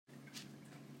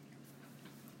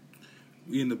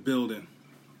We in the building.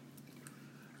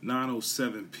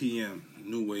 9:07 p.m.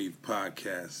 New Wave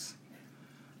Podcast.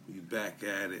 We back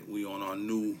at it. We on our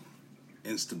new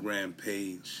Instagram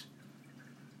page.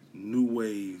 New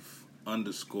Wave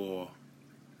 _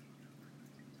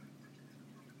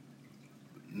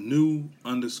 New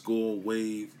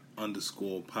 _Wave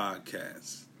 _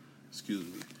 Podcast. Excuse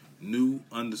me. New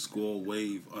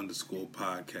 _Wave _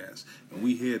 Podcast. And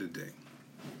we here today.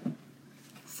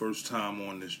 First time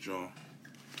on this joint.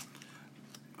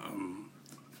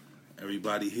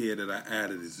 Everybody here that I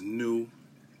added is new.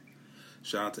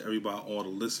 Shout out to everybody, all the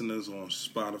listeners on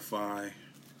Spotify,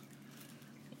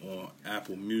 on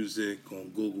Apple Music, on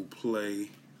Google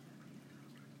Play,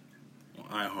 on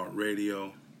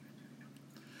iHeartRadio.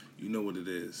 You know what it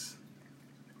is.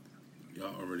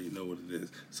 Y'all already know what it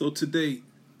is. So today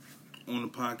on the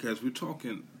podcast, we're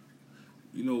talking,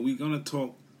 we're going to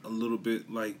talk a little bit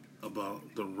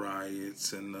about the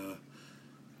riots and the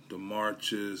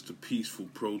marches, the peaceful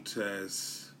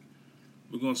protests.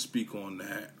 We're going to speak on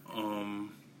that.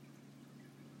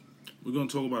 We're going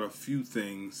to talk about a few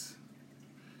things,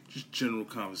 just general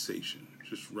conversation,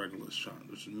 just regular shot.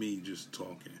 This is me just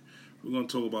talking. We're going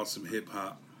to talk about some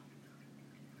hip-hop.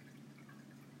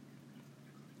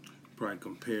 Probably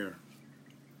compare.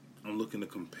 I'm looking to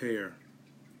compare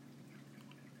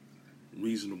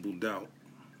Reasonable Doubt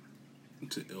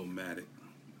to Illmatic.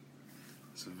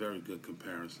 It's a very good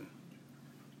comparison.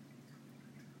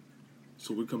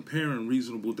 So we're comparing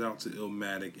Reasonable Doubt to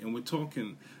Illmatic, and we're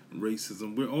talking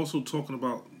racism. We're also talking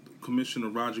about Commissioner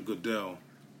Roger Goodell.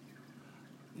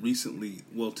 Recently,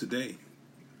 today,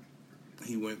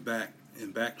 he went back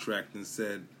and backtracked and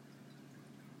said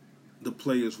the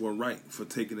players were right for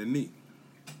taking a knee.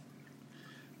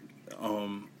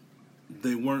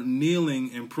 They weren't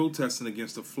kneeling and protesting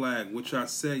against the flag, which I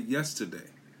said yesterday,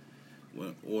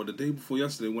 or the day before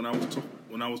yesterday, when I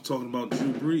was talking about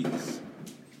Drew Brees.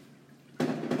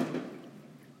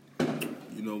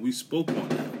 We spoke on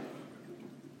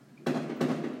that,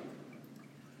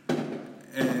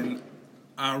 and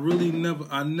I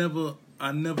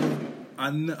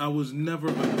was never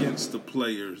against the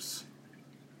players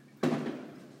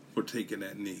for taking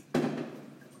that knee.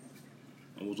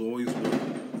 I was always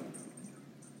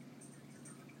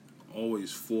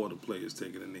for the players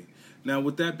taking a knee. Now,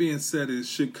 with that being said,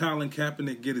 should Colin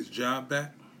Kaepernick get his job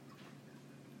back?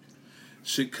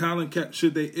 Should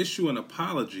they issue an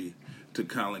apology to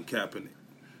Colin Kaepernick?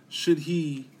 Should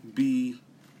he be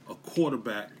a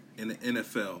quarterback in the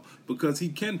NFL? Because he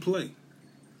can play.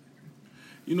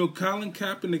 Colin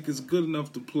Kaepernick is good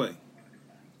enough to play.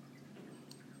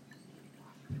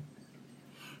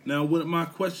 Now, what my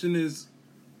question is,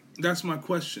 that's my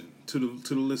question to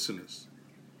the listeners.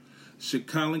 Should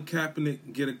Colin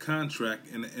Kaepernick get a contract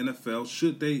in the NFL?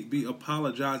 Should they be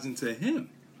apologizing to him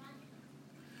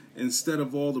instead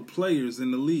of all the players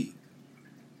in the league?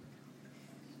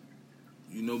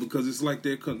 Because it's like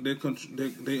they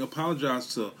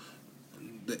apologize to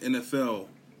the NFL,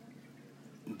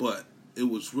 but it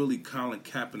was really Colin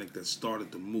Kaepernick that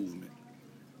started the movement.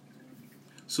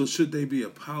 So should they be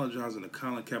apologizing to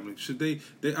Colin Kaepernick? Should they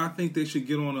I think they should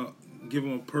give him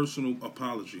a personal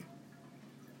apology,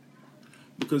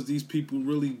 because these people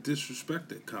really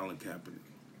disrespected Colin Kaepernick.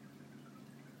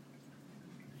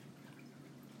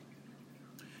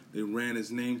 They ran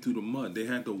his name through the mud. They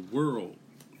had the world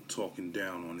talking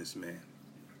down on this man.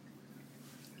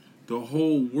 The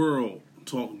whole world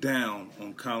talked down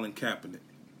on Colin Kaepernick,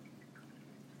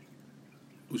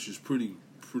 which is pretty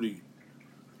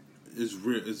it's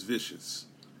vicious.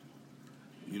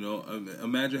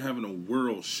 Imagine having a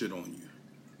world shit on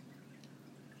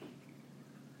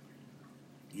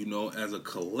you, as a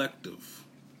collective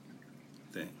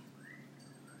thing.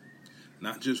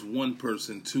 Not just one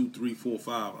person, 2, 3, 4,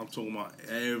 5. I'm talking about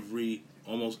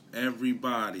almost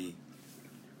everybody.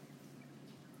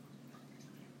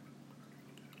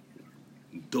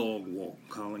 Dog walk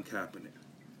Colin Kaepernick.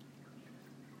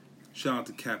 Shout out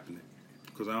to Kaepernick,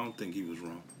 because I don't think he was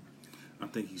wrong. I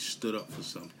think he stood up for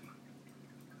something.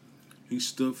 He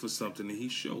stood for something and he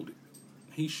showed it.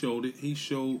 He showed it. He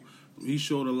showed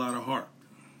a lot of heart.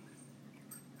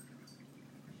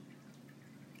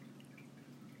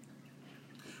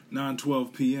 Nine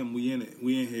 12 p.m. We in it.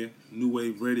 We in here. New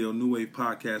Wave Radio, New Wave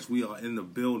Podcast. We are in the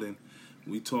building.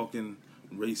 We talking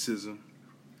racism,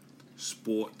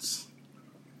 sports,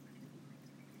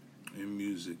 and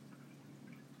music.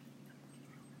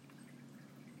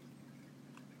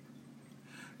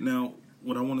 Now,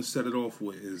 what I want to set it off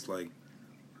with is I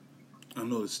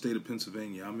know the state of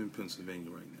Pennsylvania. I'm in Pennsylvania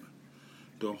right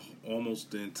now.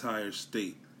 Almost the entire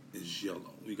state is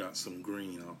yellow. We got some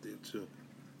green out there too.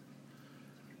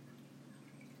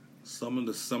 Some of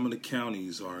the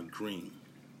counties are green.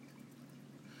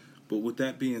 But with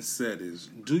that being said,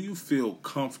 do you feel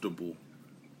comfortable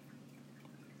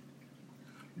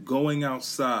going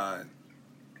outside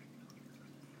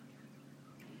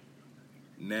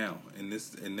now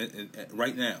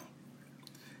right now?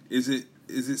 Is it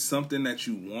something that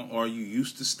you want, or are you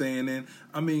used to staying in?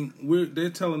 I mean,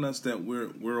 they're telling us that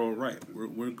we're all right.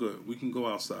 We're good. We can go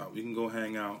outside. We can go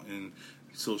hang out and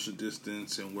social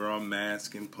distance and wear our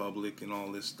mask in public and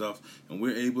all this stuff, and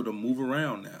we're able to move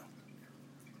around now.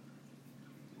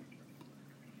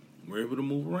 We're able to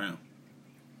move around.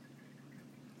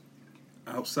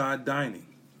 Outside dining.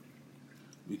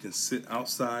 We can sit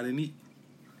outside and eat.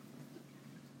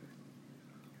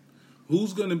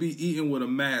 Who's going to be eating with a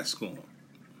mask on?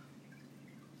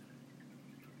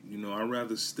 You know, I'd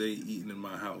rather stay eating in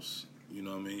my house. You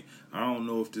know what I mean? I don't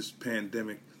know if this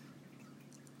pandemic,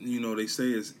 you know, they say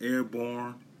it's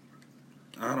airborne.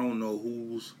 I don't know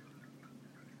who's,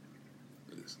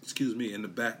 in the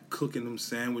back cooking them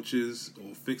sandwiches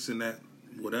or fixing that,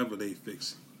 whatever they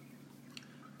fix.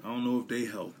 I don't know if they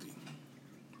healthy.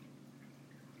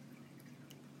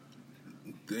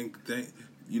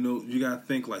 You know, you gotta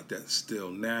think like that still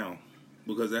now,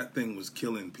 because that thing was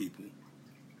killing people,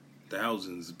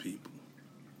 thousands of people,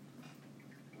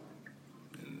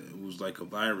 and it was like a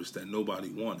virus that nobody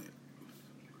wanted.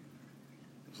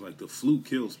 It's like the flu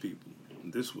kills people.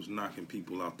 This was knocking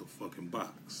people out the fucking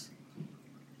box.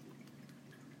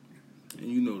 And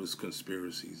you know there's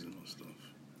conspiracies and all stuff.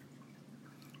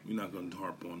 We're not going to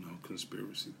harp on no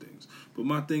conspiracy things. But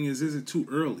my thing is it too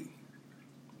early?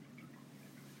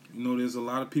 You know, there's a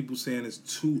lot of people saying it's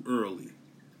too early.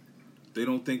 They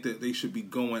don't think that they should be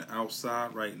going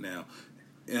outside right now.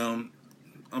 I'm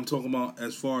talking about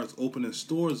as far as opening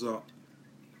stores up.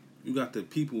 You got the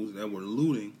people that were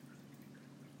looting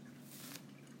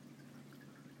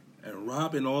and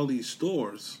robbing all these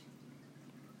stores.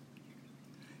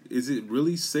 Is it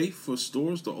really safe for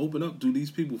stores to open up? Do these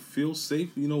people feel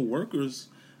safe? You know, workers,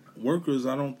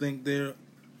 I don't think they're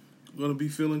going to be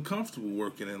feeling comfortable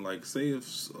working in, like, say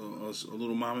if a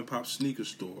little mom and pop sneaker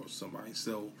store or somebody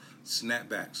sell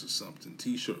snapbacks or something,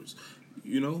 t-shirts.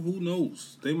 You know, who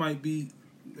knows? They might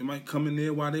come in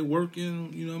there while they're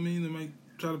working, you know what I mean? They might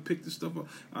try to pick this stuff up.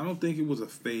 I don't think it was a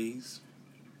phase,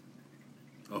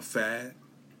 a fad.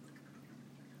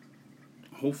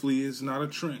 Hopefully it's not a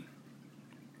trend.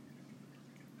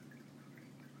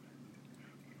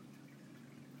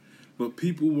 But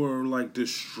people were like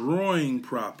destroying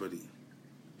property,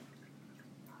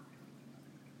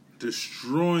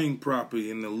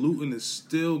 and the looting is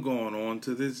still going on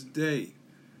to this day.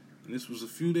 And this was a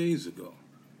few days ago.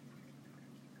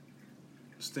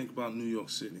 Let's think about New York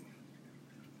City.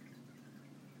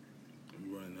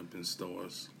 Running up in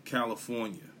stores.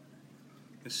 California.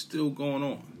 It's still going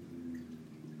on.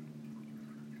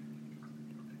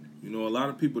 You know, a lot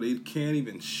of people, they can't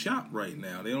even shop right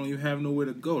now. They don't even have nowhere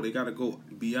to go. They got to go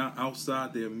beyond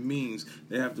outside their means.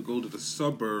 They have to go to the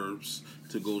suburbs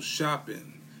to go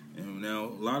shopping. And now,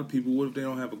 a lot of people, what if they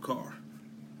don't have a car?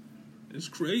 It's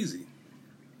crazy.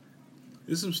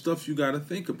 There's some stuff you got to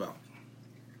think about.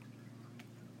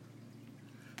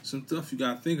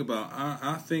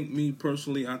 I think, me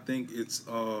personally, I think it's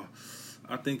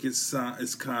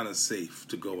kind of safe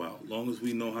to go out, long as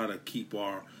we know how to keep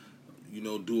our, you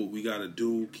know, do what we got to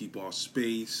do, keep our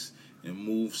space, and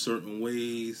move certain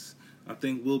ways. I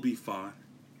think we'll be fine.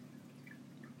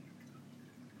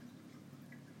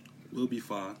 We'll be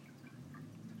fine.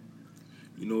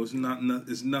 You know, it's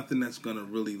nothing that's gonna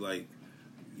really, like,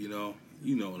 you know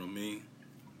what I mean.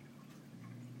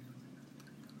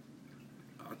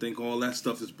 I think all that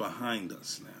stuff is behind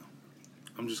us now.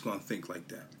 I'm just gonna think like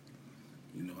that.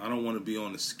 You know, I don't want to be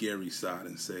on the scary side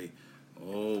and say,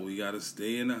 oh, we got to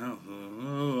stay in the house.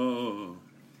 Oh.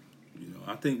 You know,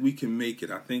 I think we can make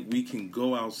it. I think we can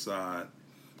go outside.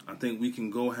 I think we can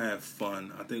go have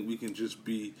fun. I think we can just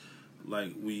be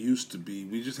like we used to be.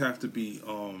 We just have to be,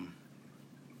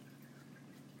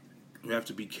 we have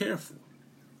to be careful.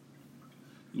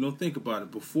 You know, think about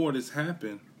it. Before this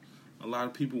happened, a lot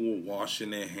of people were washing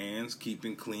their hands,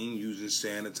 keeping clean, using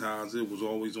sanitizer. It was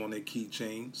always on their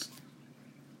keychains.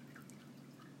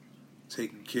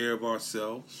 Taking care of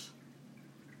ourselves.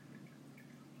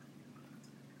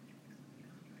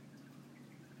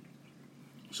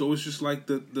 So it's just like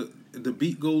the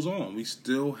beat goes on. We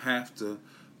still have to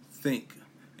think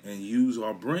and use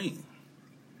our brain.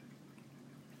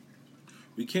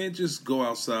 We can't just go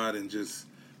outside and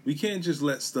we can't just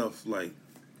let stuff like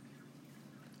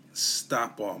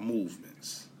stop our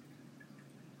movements.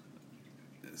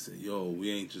 say, yo,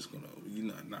 we ain't just gonna,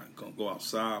 not gonna go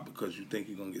outside because you think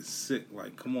you're gonna get sick.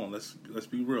 Like, come on, let's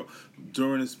be real.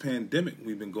 During this pandemic,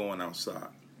 we've been going outside,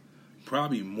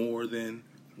 probably more than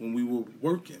when we were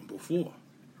working before.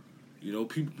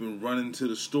 People been running to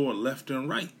the store left and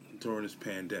right during this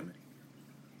pandemic,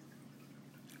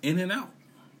 in and out.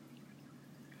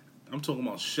 I'm talking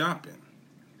about shopping,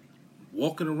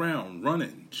 walking around,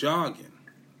 running, jogging.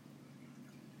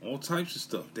 All types of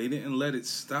stuff. They didn't let it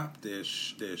stop their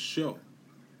show.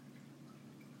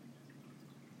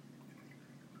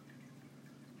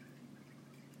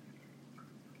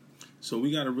 So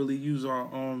we got to really use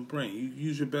our own brain. You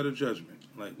use your better judgment.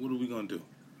 Like, what are we going to do?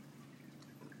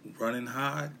 Run and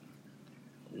hide?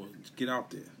 Or get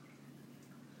out there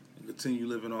and continue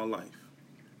living our life?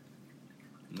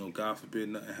 God forbid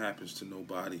nothing happens to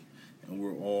nobody and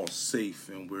we're all safe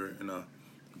and we're in a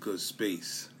good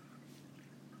space.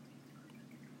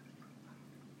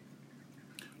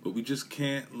 But we just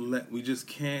can't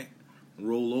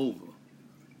roll over.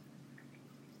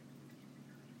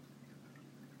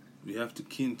 We have to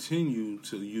continue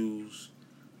to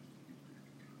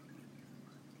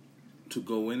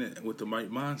go in it with the right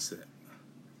mindset.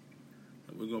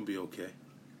 We're going to be okay.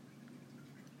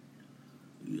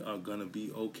 We are going to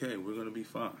be okay. We're going to be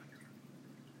fine.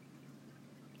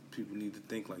 People need to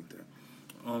think like that.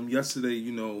 Yesterday,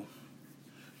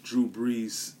 Drew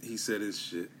Brees, he said his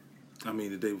shit.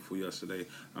 The day before yesterday.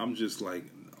 I'm just like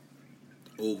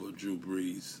over Drew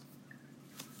Brees.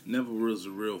 Never was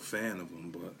a real fan of him,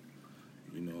 but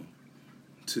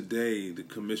today the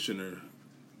commissioner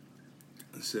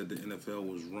said the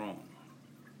NFL was wrong.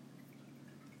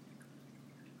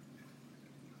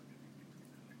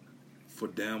 For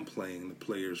downplaying the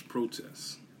players'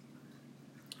 protests.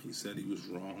 He said he was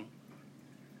wrong.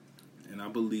 And I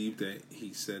believe that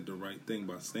he said the right thing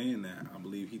by saying that. I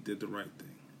believe he did the right thing.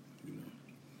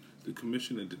 The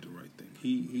commissioner did the right thing.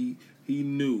 He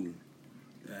knew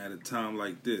that at a time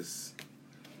like this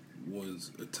was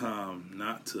a time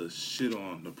not to shit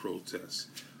on the protests,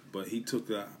 but he took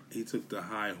the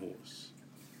high horse.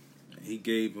 He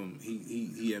gave him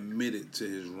he admitted to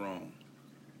his wrong,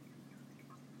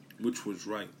 which was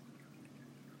right,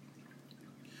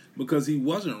 because he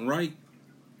wasn't right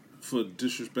for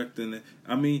disrespecting it.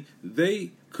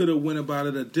 They could have went about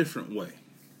it a different way.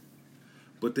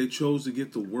 But they chose to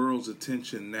get the world's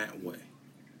attention that way.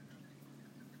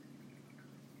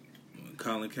 When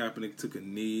Colin Kaepernick took a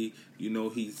knee,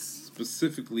 he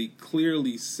specifically,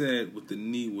 clearly said what the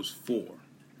knee was for.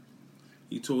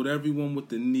 He told everyone what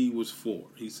the knee was for.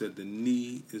 He said the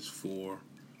knee is for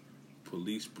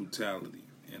police brutality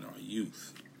in our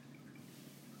youth.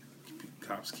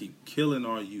 Cops keep killing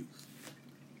our youth.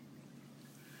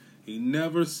 He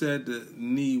never said the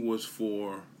knee was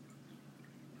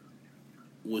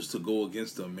to go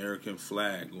against the American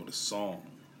flag or the song,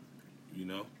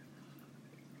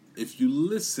 If you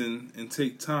listen and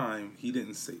take time, he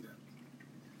didn't say that.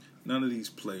 None of these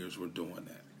players were doing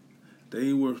that.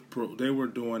 They were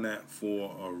doing that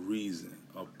for a reason,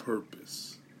 a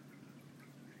purpose.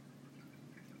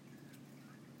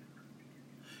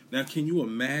 Now, can you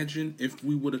imagine if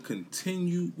we would have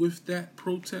continued with that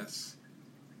protest?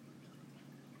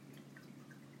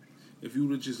 If you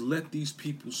would have just let these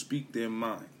people speak their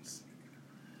minds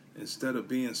instead of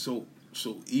being so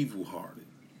evil-hearted,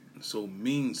 so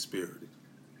mean-spirited.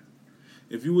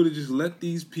 If you would have just let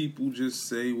these people just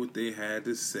say what they had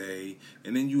to say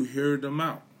and then you heard them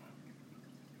out.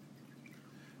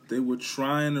 They were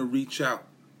trying to reach out,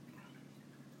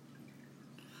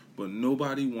 but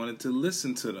nobody wanted to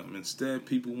listen to them. Instead,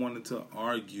 people wanted to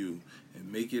argue and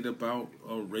make it about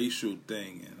a racial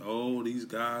thing. And, these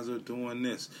guys are doing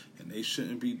this and they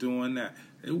shouldn't be doing that.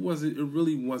 It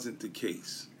really wasn't the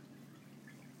case.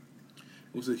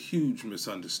 It was a huge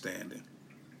misunderstanding.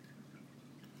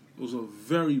 It was a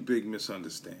very big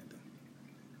misunderstanding.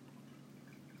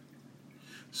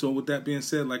 So with that being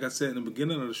said, like I said in the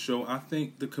beginning of the show, I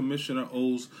think the commissioner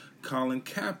owes Colin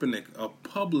Kaepernick a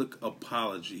public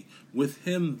apology with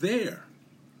him there.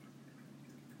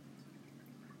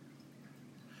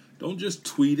 Don't just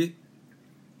tweet it.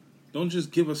 Don't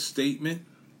just give a statement.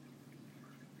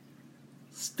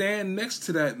 Stand next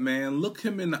to that man, look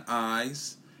him in the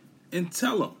eyes, and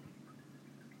tell him,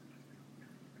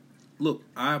 look,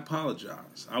 I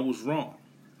apologize. I was wrong.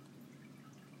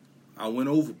 I went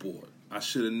overboard. I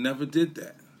should have never did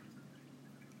that.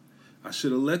 I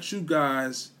should have let you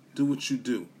guys do what you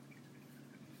do.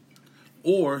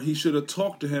 Or he should have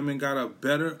talked to him and got a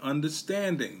better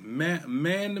understanding, man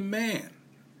to man.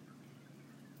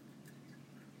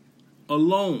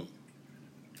 Alone.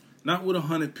 Not with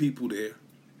 100 people there.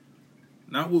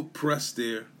 not with press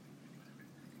there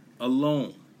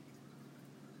alone.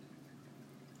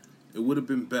 It would have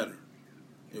been better.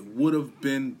 It would have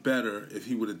been better if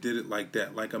he would have did it like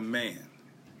that, like a man.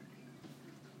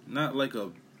 Not like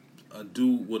a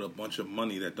dude with a bunch of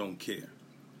money that don't care.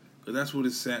 Because that's what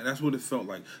it said. That's what it felt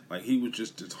like. Like he was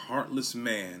just this heartless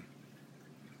man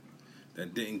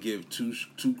that didn't give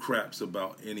two craps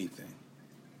about anything.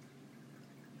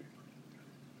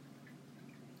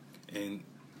 And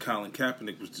Colin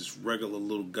Kaepernick was this regular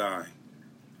little guy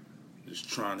just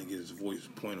trying to get his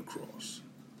point across.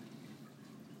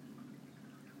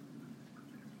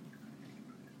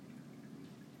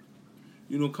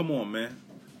 You know, come on, man.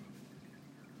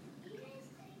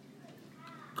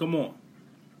 Come on.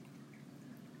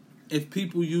 If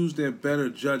people use their better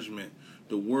judgment,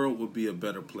 the world would be a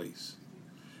better place.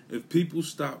 If people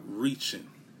stop reaching,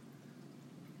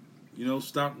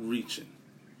 stop reaching.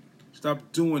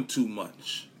 Stop doing too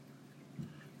much.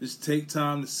 Just take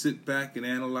time to sit back and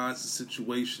analyze the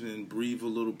situation and breathe a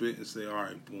little bit and say, all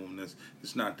right, boom,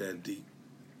 it's not that deep.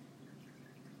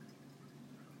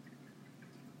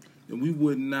 And we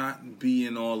would not be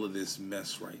in all of this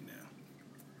mess right now.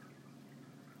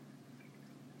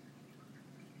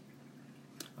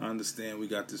 I understand we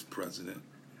got this president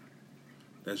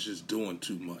that's just doing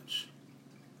too much.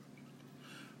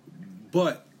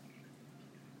 But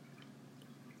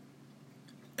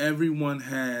everyone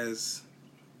has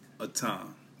a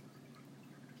time.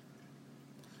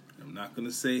 I'm not going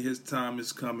to say his time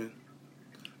is coming.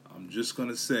 I'm just going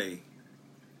to say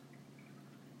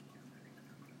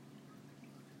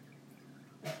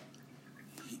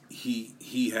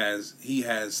he has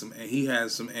some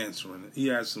answering. He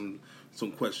has some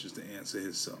questions to answer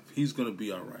himself. He's going to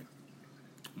be all right.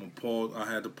 I'm gonna pause.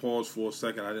 I had to pause for a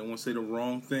second. I didn't want to say the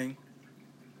wrong thing.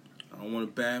 I don't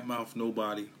want to badmouth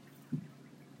nobody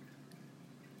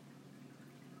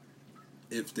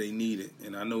if they need it,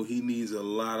 and I know he needs a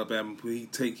lot of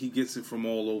badmouth. He gets it from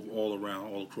all over, all around,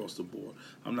 all across the board.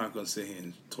 I'm not gonna sit here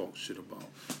and talk shit about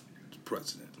the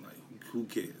president. Like, who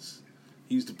cares?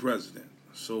 He's the president.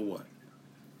 So what?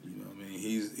 You know what I mean?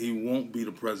 He won't be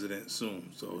the president soon,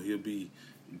 so he'll be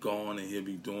gone and he'll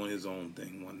be doing his own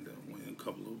thing one day, in a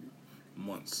couple of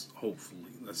months,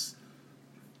 hopefully. Let's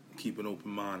keep an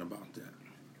open mind about that.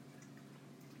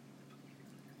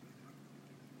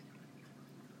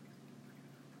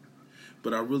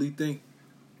 But I really think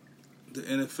the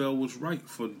NFL was right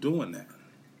for doing that.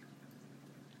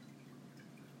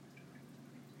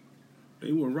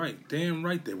 They were right. Damn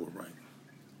right they were right.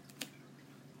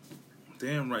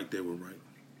 Damn right they were right.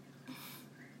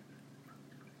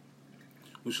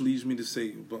 Which leads me to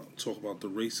talk about the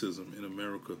racism in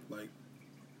America. Like,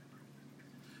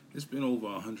 it's been over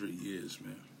 100 years,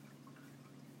 man.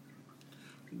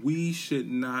 We should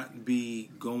not be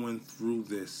going through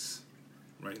this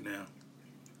right now.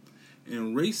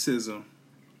 And racism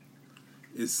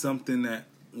is something that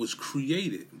was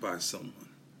created by someone.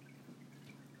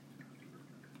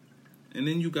 And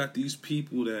then you got these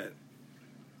people that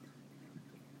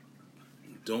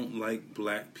don't like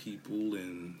black people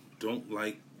and don't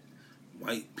like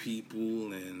white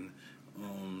people and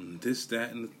this, that,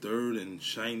 and the third, and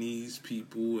Chinese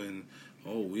people, and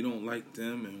we don't like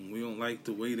them, and we don't like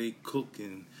the way they cook,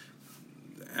 and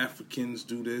the Africans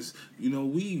do this. You know,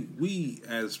 we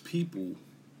as people,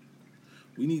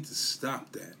 we need to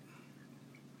stop that,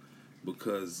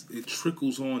 because it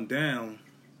trickles on down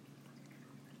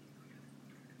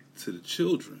to the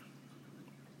children.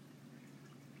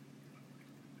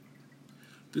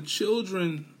 The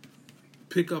children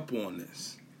pick up on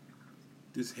this.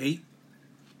 This hate.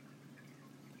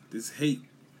 This hate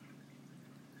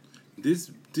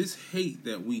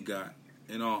that we got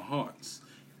in our hearts.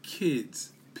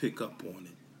 Kids pick up on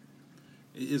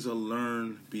it. It is a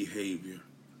learned behavior.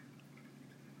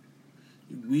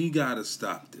 We gotta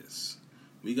stop this.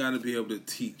 We gotta be able to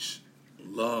teach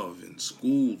love in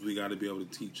schools. We gotta be able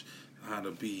to teach how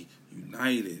to be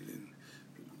united and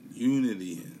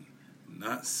unity and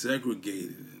not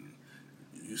segregated. And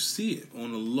you see it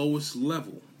on the lowest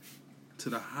level to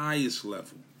the highest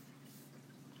level.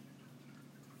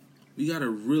 We got to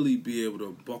really be able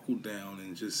to buckle down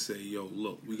and just say, yo,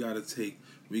 look, we got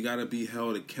to be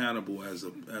held accountable as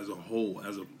a whole,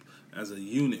 as a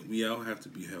unit. We all have to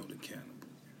be held accountable.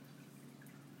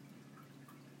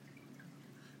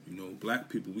 You know, black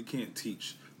people, we can't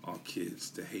teach our kids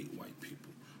to hate white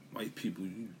people. White people,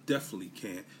 you definitely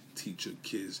can't teach your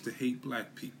kids to hate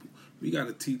black people. We got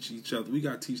to teach each other. We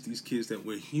got to teach these kids that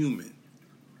we're human.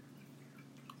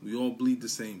 We all bleed the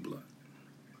same blood.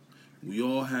 We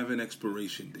all have an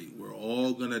expiration date. We're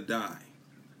all going to die.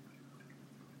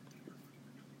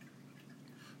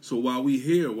 So while we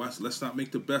here, let's not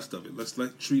make the best of it. Let's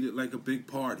treat it like a big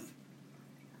party.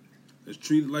 Let's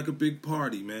treat it like a big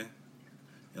party, man.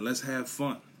 And let's have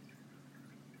fun.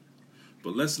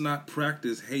 But let's not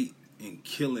practice hate and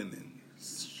killing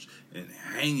and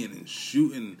hanging and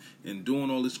shooting and doing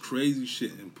all this crazy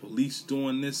shit and police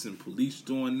doing this and police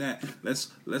doing that.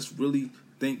 Let's really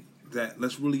think that.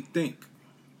 Let's really think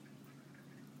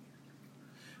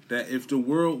that if the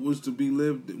world was to be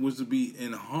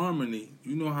in harmony,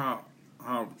 you know how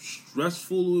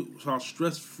stress-free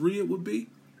it would be?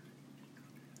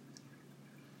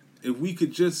 If we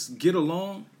could just get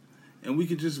along and we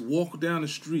could just walk down the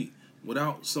street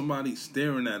without somebody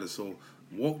staring at us, or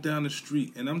walk down the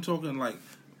street. And I'm talking like,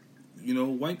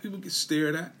 white people get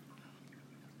stared at.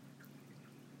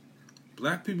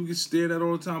 Black people get stared at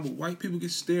all the time, but white people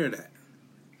get stared at.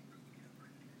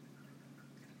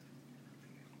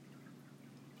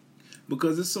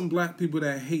 Because there's some black people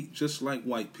that hate just like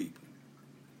white people.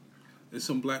 There's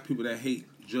some black people that hate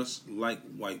just like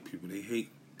white people. They hate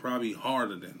probably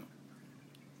harder than them.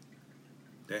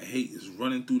 That hate is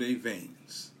running through their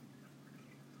veins.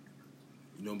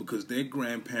 Because their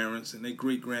grandparents and their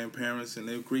great-grandparents and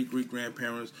their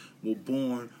great-great-grandparents were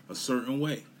born a certain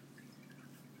way.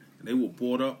 And they were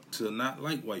brought up to not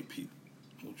like white people.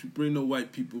 Don't you bring no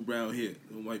white people around here.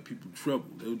 No white people trouble.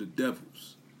 They were the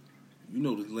devils. You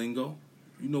know the lingo.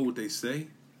 You know what they say.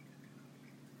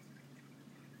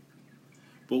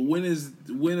 But when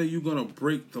are you going to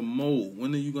break the mold?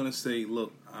 When are you going to say,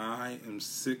 look, I am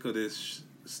sick of this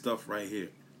stuff right here?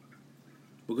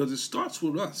 Because it starts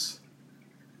with us.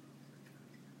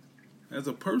 As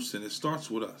a person, it starts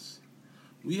with us.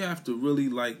 We have to really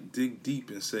dig deep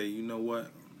and say, you know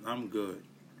what? I'm good.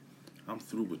 I'm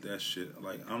through with that shit.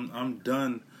 I'm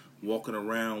done walking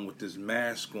around with this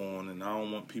mask on, and I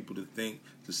don't want people to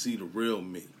see the real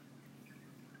me.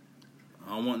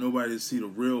 I don't want nobody to see the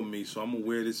real me, so I'm going to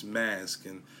wear this mask,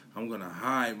 and I'm going to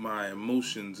hide my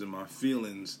emotions and my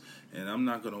feelings, and I'm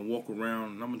not going to walk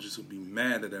around, and I'm just going to be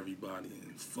mad at everybody,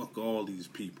 and fuck all these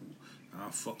people. I'll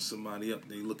fuck somebody up,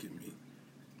 they look at me.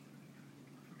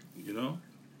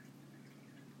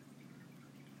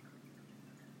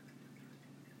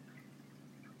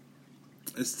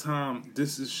 It's time.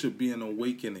 Should be an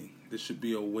awakening. This should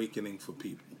be an awakening for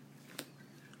people.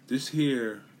 This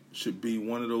here should be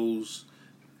one of those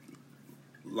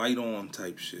light on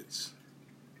type shits.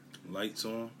 Lights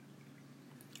on.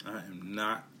 I am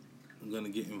not going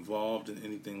to get involved in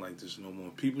anything like this no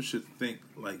more. People should think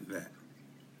like that.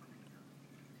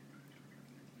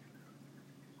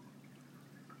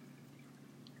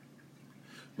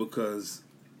 Because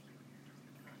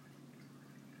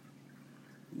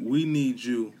we need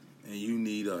you and you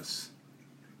need us.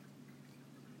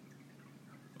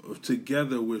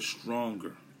 Together we're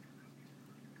stronger.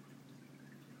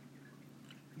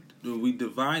 When we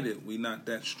divided, we're not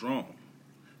that strong.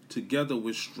 Together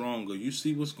we're stronger. You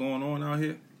see what's going on out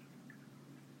here?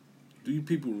 Do you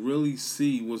people really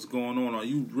see what's going on? Are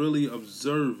you really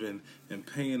observing and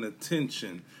paying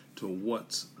attention to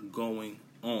what's going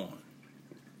on?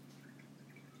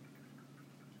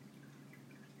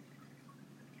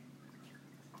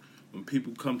 When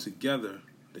people come together,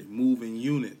 they move in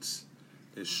units.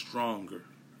 They're stronger.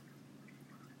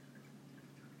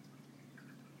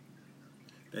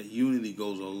 That unity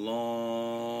goes a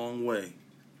long way.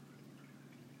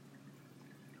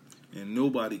 And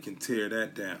nobody can tear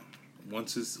that down.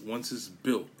 Once it's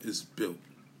built, it's built.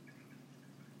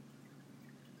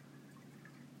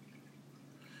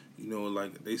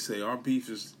 Like they say, our beef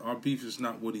is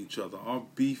not with each other. Our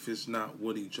beef is not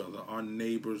with each other. Our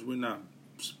neighbors, we're not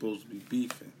supposed to be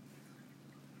beefing.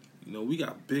 We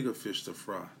got bigger fish to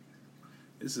fry.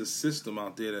 It's a system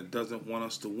out there that doesn't want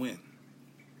us to win.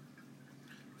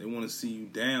 They want to see you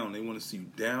down. They want to see you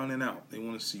down and out. They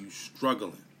want to see you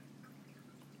struggling.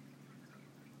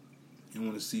 They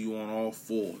want to see you on all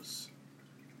fours.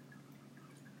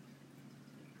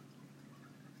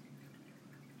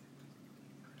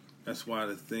 That's why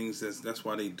that's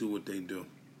why they do what they do.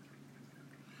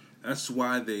 That's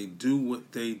why they do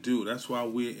what they do. That's why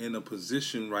we're in a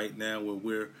position right now where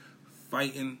we're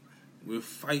fighting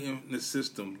the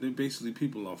system. They're basically,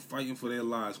 people are fighting for their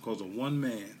lives because of one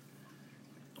man,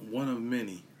 one of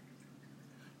many.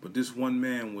 But this one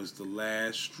man was the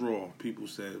last straw. People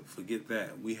said, forget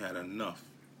that. We had enough.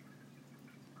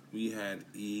 We had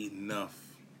enough.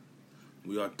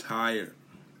 We are tired.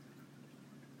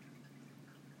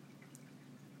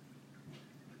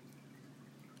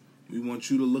 We want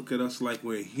you to look at us like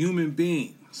we're human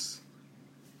beings.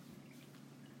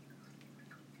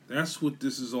 That's what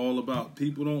this is all about.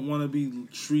 People don't want to be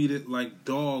treated like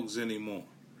dogs anymore.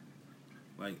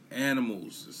 like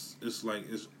animals. It's like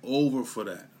it's over for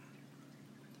that.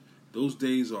 Those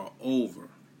days are over.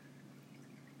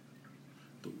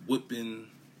 The whipping,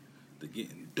 the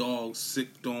getting dogs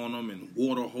sicked on them, and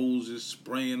water hoses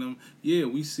spraying them. Yeah,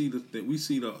 we see the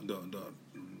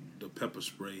pepper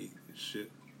spray and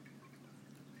shit.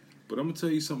 But I'm gonna tell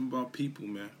you something about people,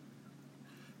 man.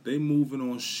 They moving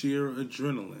on sheer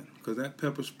adrenaline, cause that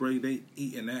pepper spray, they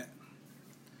eating that.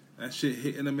 That shit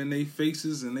hitting them in their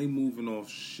faces, and they moving off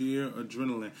sheer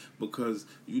adrenaline. Because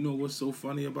you know what's so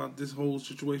funny about this whole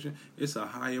situation? It's a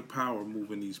higher power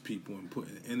moving these people and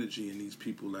putting energy in these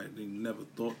people like they never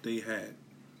thought they had.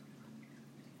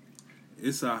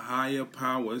 It's a higher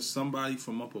power. It's somebody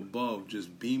from up above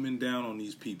just beaming down on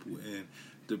these people. And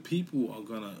the people are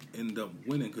going to end up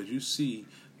winning, because you see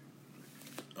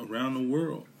around the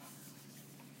world,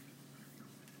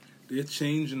 they're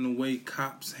changing the way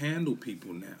cops handle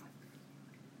people now.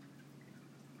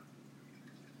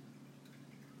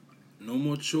 No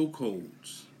more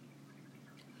chokeholds.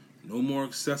 No more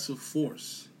excessive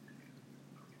force.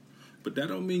 But that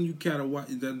don't mean you gotta. But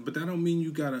that don't mean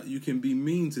you can be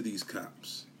mean to these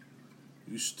cops.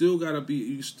 You still gotta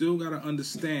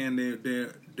understand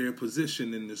their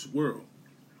position in this world.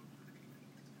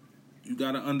 You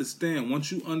gotta understand.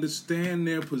 Once you understand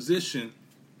their position,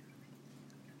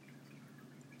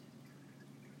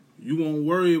 you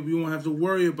won't have to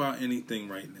worry about anything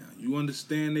right now. You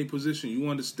understand their position. You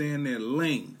understand their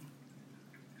lane.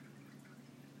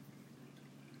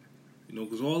 You know,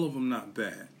 because all of them not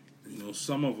bad. You know,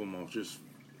 some of them are just,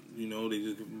 they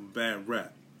just give them a bad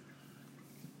rap.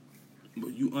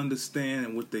 But you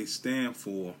understand what they stand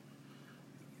for,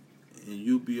 and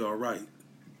you'll be all right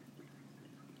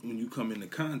when you come into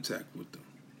contact with them.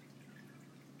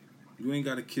 You ain't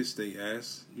got to kiss their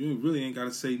ass. You really ain't got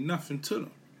to say nothing to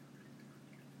them.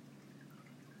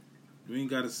 You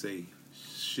ain't got to say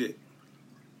shit.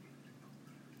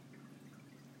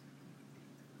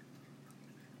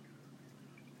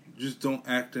 Just don't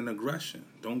act in aggression.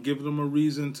 Don't give them a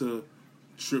reason to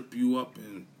trip you up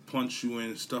and punch you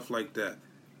and stuff like that.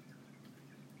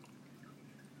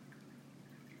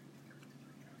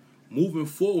 Moving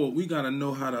forward, we gotta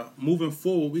know how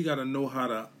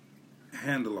to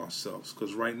handle ourselves.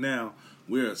 Because right now,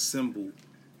 we're a symbol.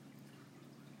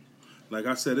 Like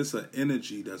I said, it's an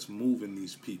energy that's moving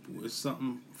these people. It's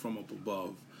something from up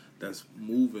above that's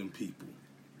moving people.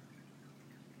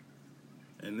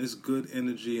 And this good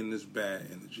energy and this bad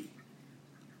energy.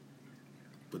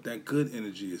 But that good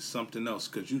energy is something else,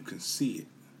 because you can see it.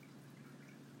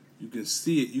 You can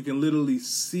see it. You can literally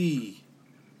see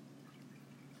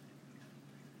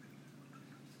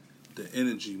the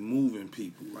energy moving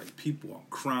people. Like, people are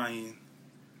crying.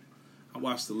 I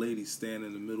watched the lady stand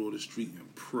in the middle of the street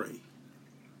and pray.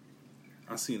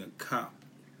 I seen a cop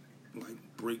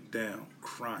break down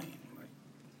crying,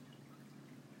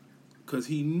 because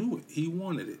he knew it. He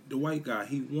wanted it. The white guy,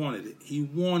 he wanted it. He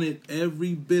wanted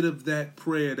every bit of that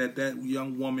prayer that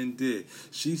young woman did.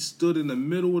 She stood in the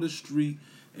middle of the street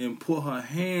and put her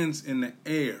hands in the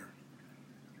air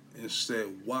and said,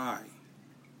 "Why?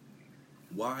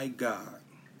 Why, God?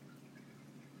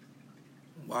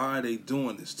 Why are they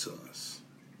doing this to us?"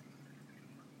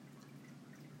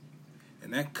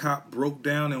 And that cop broke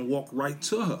down and walked right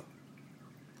to her.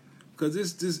 Because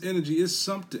this energy is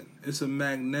something. It's a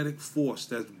magnetic force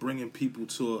that's bringing people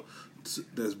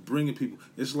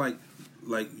It's like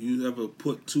you ever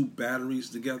put two batteries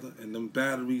together and them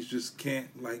batteries just can't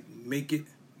make it.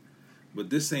 But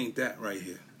this ain't that right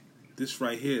here. This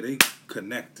right here, they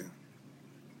connecting.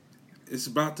 It's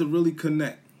about to really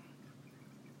connect.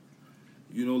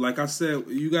 You know, like I said,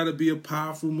 you got to be a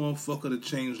powerful motherfucker to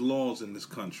change laws in this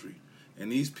country.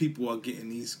 And these people are getting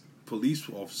these police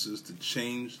officers to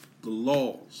change the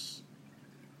laws.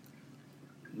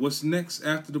 What's next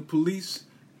after the police?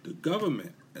 The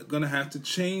government are going to have to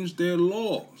change their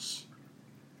laws.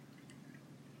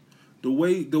 The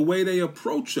way they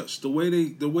approach us, the way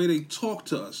they talk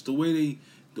to us, the way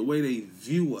they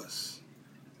view us.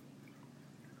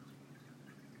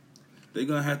 They're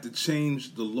going to have to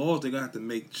change the laws. They're going to have to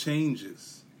make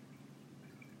changes.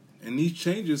 And these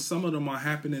changes, some of them are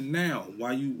happening now.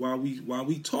 While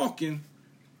we talking,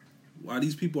 while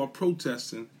these people are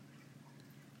protesting,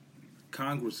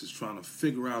 Congress is trying to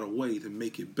figure out a way to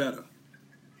make it better.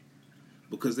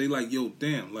 Because they yo,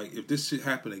 damn, if this shit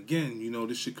happen again,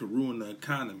 this shit could ruin the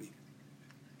economy.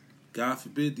 God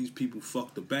forbid these people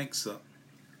fuck the banks up.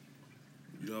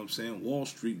 You know what I'm saying? Wall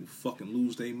Street will fucking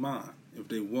lose their mind. If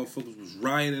they motherfuckers was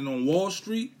rioting on Wall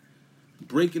Street,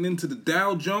 breaking into the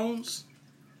Dow Jones.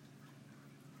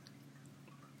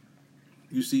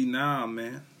 You see, now,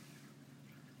 man,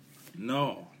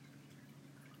 No.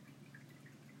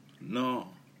 No.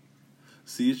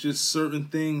 See, it's just certain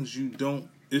things you don't.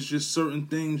 It's just certain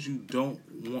things you don't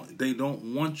want. They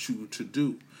don't want you to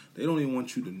do. They don't even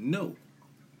want you to know.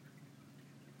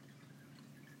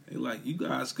 They like, you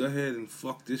guys go ahead and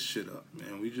fuck this shit up,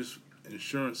 man.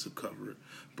 Insurance will cover it.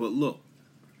 But look,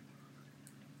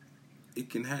 it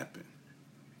can happen.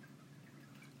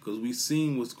 Because we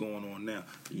seen what's going on now.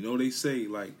 You know, they say,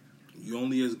 like, you're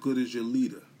only as good as your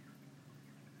leader.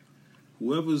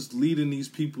 Whoever's leading these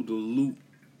people to loot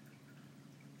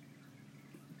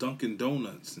Dunkin'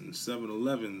 Donuts and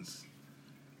 7-Elevens,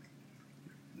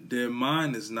 their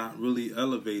mind is not really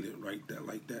elevated like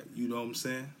that. You know what I'm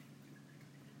saying?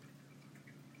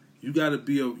 You gotta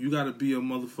be a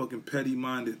motherfucking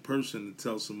petty-minded person to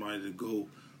tell somebody to go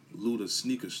loot a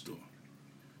sneaker store.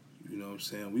 You know what I'm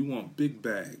saying? We want big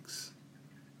bags.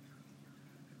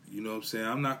 You know what I'm saying?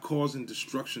 I'm not causing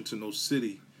destruction to no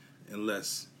city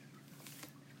unless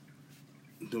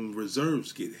them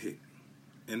reserves get hit.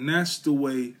 And that's the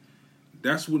way,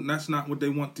 that's not what they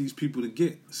want these people to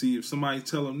get. See, if somebody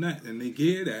tell them that and they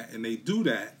hear that and they do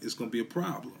that, it's going to be a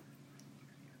problem.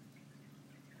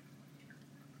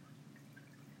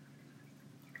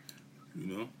 You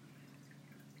know?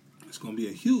 It's going to be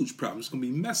a huge problem. It's going to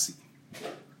be messy.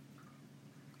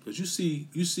 Because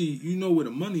you know where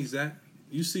the money's at.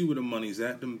 You see where the money's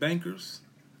at. Them bankers.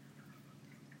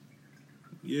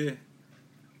 Yeah.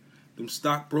 Them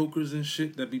stockbrokers and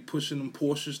shit that be pushing them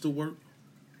Porsches to work.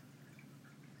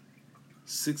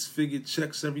 6-figure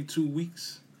checks every 2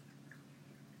 weeks.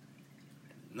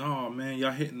 No, man,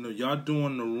 y'all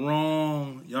doing the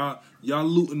wrong, y'all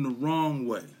looting the wrong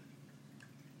way.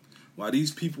 While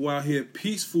these people out here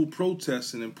peaceful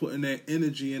protesting and putting their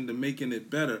energy into making it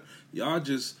better, y'all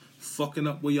just fucking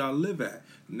up where y'all live at.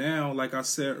 Now, like I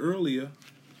said earlier,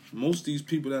 most of these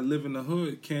people that live in the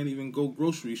hood can't even go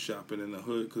grocery shopping in the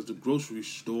hood because the grocery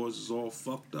stores is all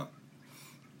fucked up.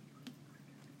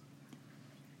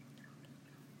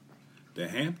 The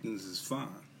Hamptons is fine.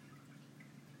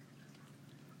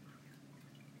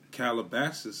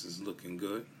 Calabasas is looking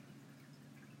good.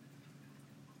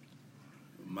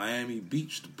 Miami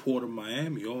Beach, the port of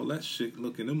Miami, all that shit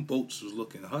looking, them boats was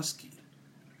looking husky.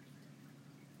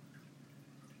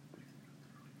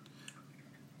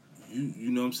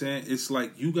 You know what I'm saying? It's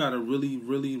like you gotta really,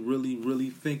 really, really, really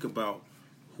think about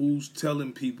who's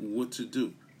telling people what to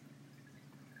do.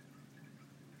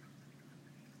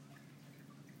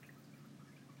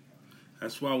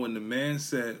 That's why when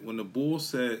the bull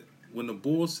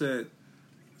said,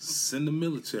 send the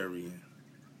military in.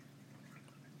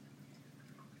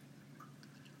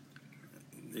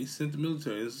 They sent the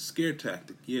military. It's a scare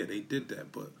tactic. Yeah, they did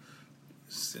that, but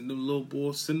send them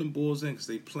boys in because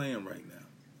they playing right now.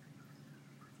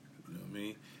 You know what I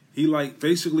mean? He like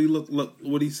basically look.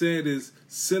 What he said is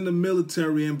send the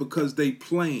military in because they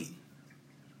playing.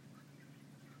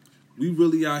 We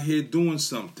really out here doing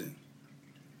something.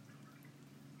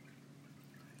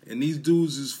 And these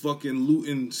dudes is fucking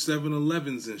looting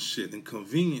 7-Elevens and shit and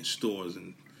convenience stores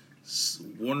and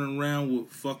running around with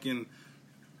fucking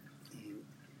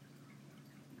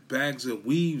bags of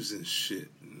weaves and shit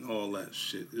and all that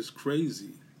shit. It's crazy.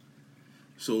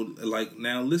 So like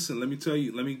now listen, let me tell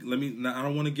you, let me now I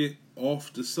don't want to get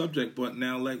off the subject, but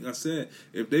now like I said,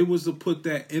 if they was to put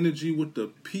that energy with the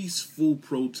peaceful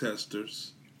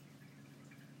protesters,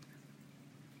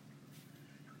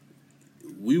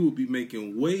 we would be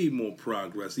making way more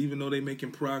progress. Even though they're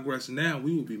making progress now,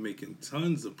 we would be making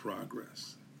tons of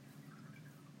progress.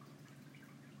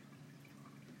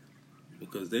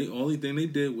 Because the only thing they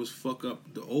did was fuck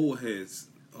up the old heads'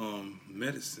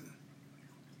 medicine.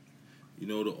 You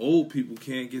know, the old people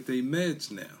can't get their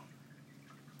meds now.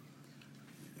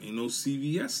 Ain't no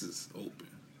CVS's open.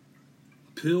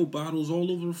 Pill bottles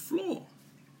all over the floor.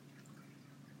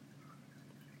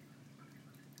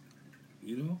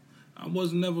 You know? I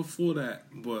was never for that,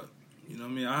 but, you know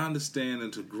what I mean? I understand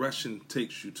that aggression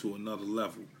takes you to another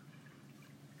level.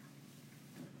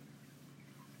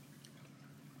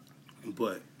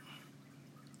 But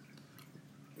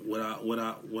what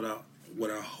I'm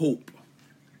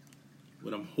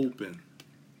hoping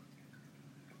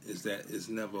is that it's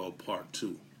never a part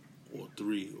 2 or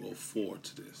 3 or 4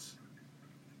 to this.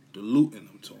 The looting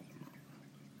I'm talking about.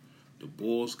 The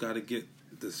boys got to get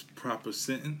this proper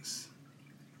sentence.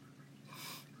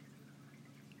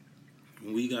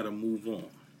 And we got to move on.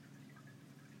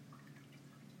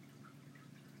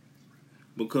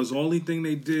 Because the only thing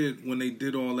they did when they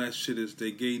did all that shit is they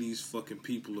gave these fucking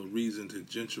people a reason to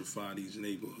gentrify these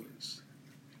neighborhoods.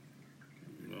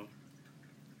 You know?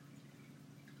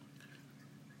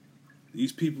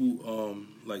 These people,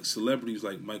 like celebrities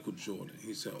like Michael Jordan,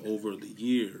 he said over the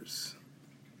years,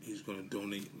 he's going to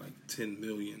donate like 10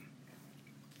 million.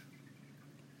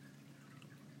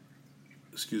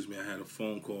 Excuse me, I had a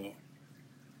phone call.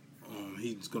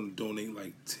 He's going to donate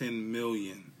like 10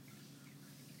 million.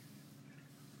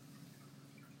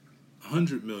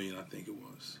 100 million, I think it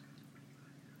was,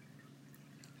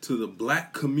 to the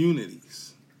black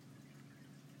communities.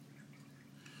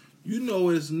 You know,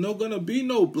 it's not going to be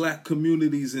no black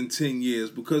communities in 10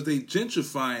 years because they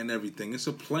gentrifying everything. It's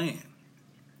a plan.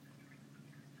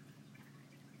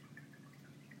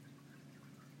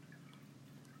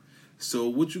 So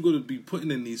what you going to be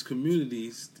putting in these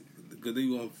communities, because they're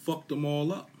going to fuck them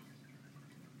all up.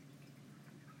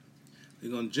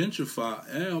 They're going to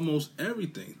gentrify almost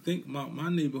everything. Think about my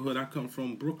neighborhood. I come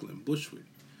from Brooklyn, Bushwick.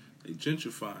 They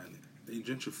gentrifying it. They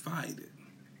gentrified it.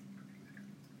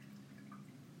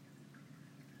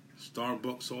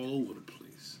 Starbucks all over the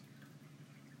place.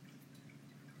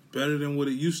 Better than what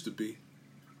it used to be.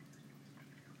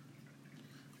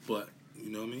 But, you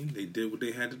know what I mean? They did what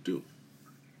they had to do.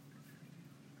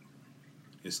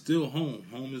 It's still home.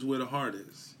 Home is where the heart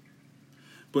is.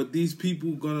 But these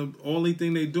people only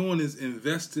thing they doing is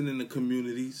investing in the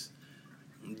communities.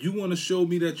 You want to show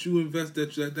me that you invest,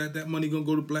 that money gonna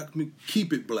go to black,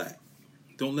 keep it black.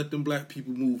 Don't let them black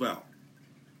people move out.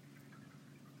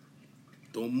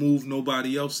 Don't move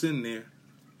nobody else in there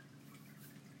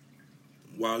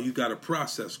while you got a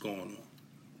process going on.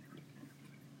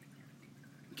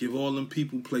 Give all them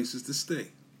people places to stay.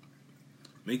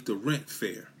 Make the rent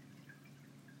fair.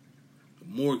 The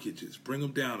mortgages, bring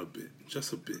them down a bit,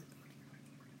 just a bit.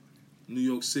 New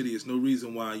York City is no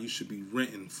reason why you should be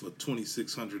renting for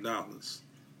 $2,600.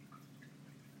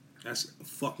 That's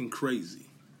fucking crazy.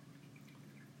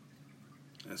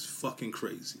 That's fucking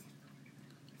crazy.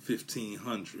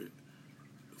 1,500,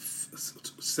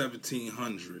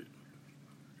 1,700.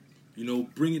 You know,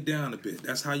 bring it down a bit.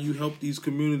 That's how you help these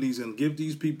communities and give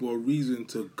these people a reason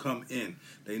to come in.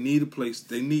 They need a place.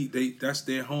 That's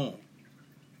their home.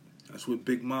 That's what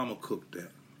Big Mama cooked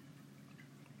at.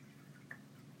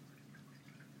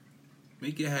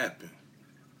 Make it happen.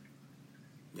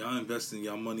 Y'all investing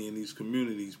y'all money in these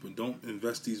communities, but don't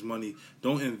invest this money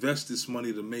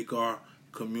to make our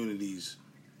communities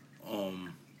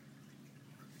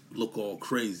look all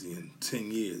crazy in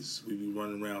 10 years. We be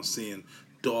running around seeing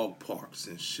dog parks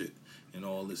and shit and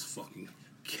all this fucking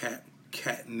cat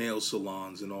nail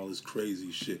salons and all this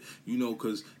crazy shit. You know,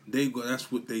 cuz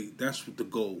that's what the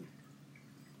goal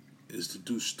is, to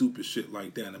do stupid shit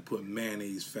like that and put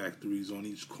mayonnaise factories on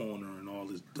each corner and all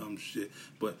this dumb shit.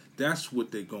 But that's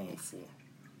what they're going for.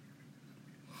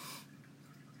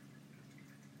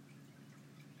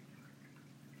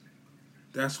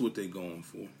 That's what they're going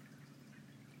for.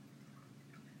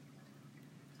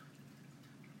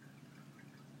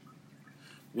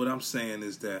 What I'm saying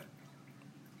is that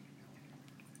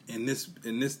in this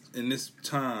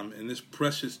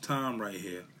precious time right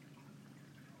here,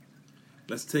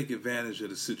 let's take advantage of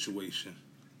the situation.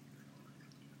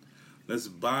 Let's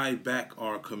buy back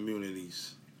our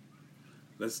communities.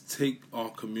 Let's take our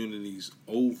communities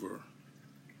over.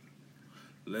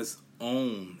 Let's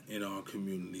own in our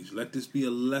communities. Let this be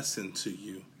a lesson to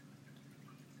you.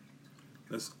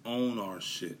 Let's own our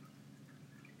shit.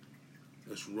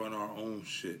 Let's run our own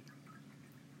shit.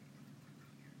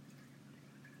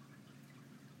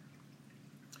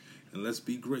 And let's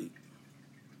be great.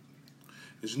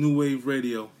 It's New Wave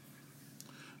Radio,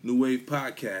 New Wave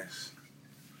Podcast.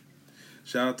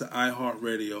 Shout out to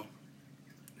iHeartRadio.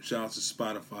 Shout out to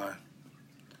Spotify,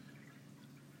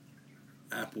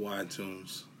 Apple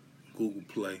iTunes, Google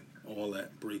Play, all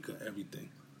that, Breaker, everything.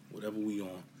 Whatever we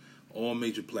on. All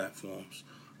major platforms.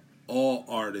 All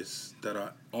artists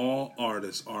are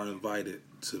invited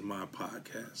to my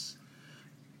podcast.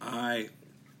 I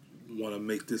want to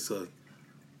make this a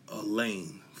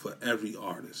lane for every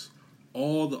artist.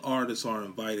 All the artists are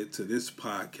invited to this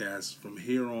podcast from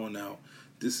here on out.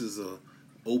 This is a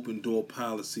open door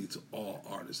policy to all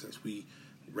artists. As we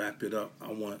wrap it up,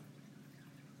 I want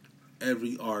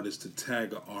every artist to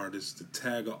tag an artist, to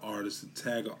tag an artist, to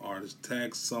tag an artist,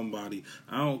 tag somebody.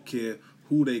 I don't care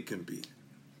who they can be.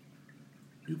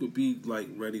 You could be like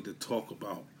ready to talk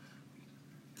about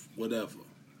whatever.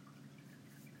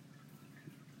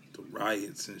 The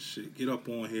riots and shit. Get up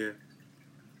on here.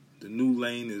 The new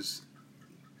lane is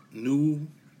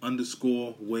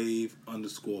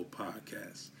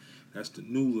new_wave_podcast. That's the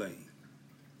new lane.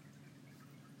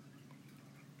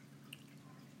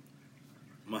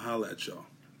 I'ma holla at y'all.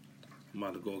 I'm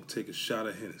about to go take a shot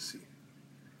of Hennessy.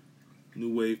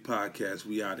 New Wave Podcast.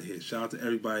 We out of here. Shout out to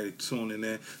everybody that's tuning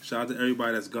in. Shout out to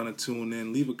everybody that's gonna tune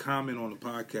in. Leave a comment on the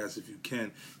podcast if you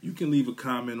can. You can leave a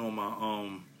comment on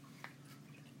my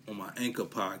Anchor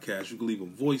podcast. You can leave a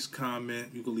voice comment.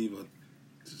 You can leave a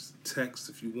just text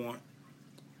if you want.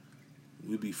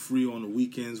 We'll be free on the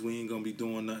weekends. We ain't gonna be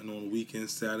doing nothing on the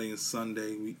weekends. Saturday and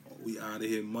Sunday, we out of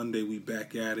here. Monday, we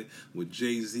back at it with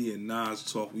Jay-Z and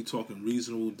Nas talk. We talking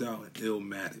Reasonable Doubt and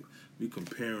Illmatic. We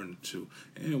comparing the two,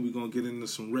 and we gonna get into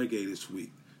some reggae this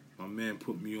week. My man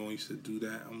put me on. He said, "Do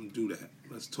that." I'm gonna do that.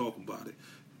 Let's talk about it.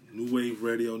 New Wave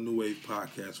Radio, New Wave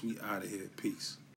Podcast. We out of here. Peace.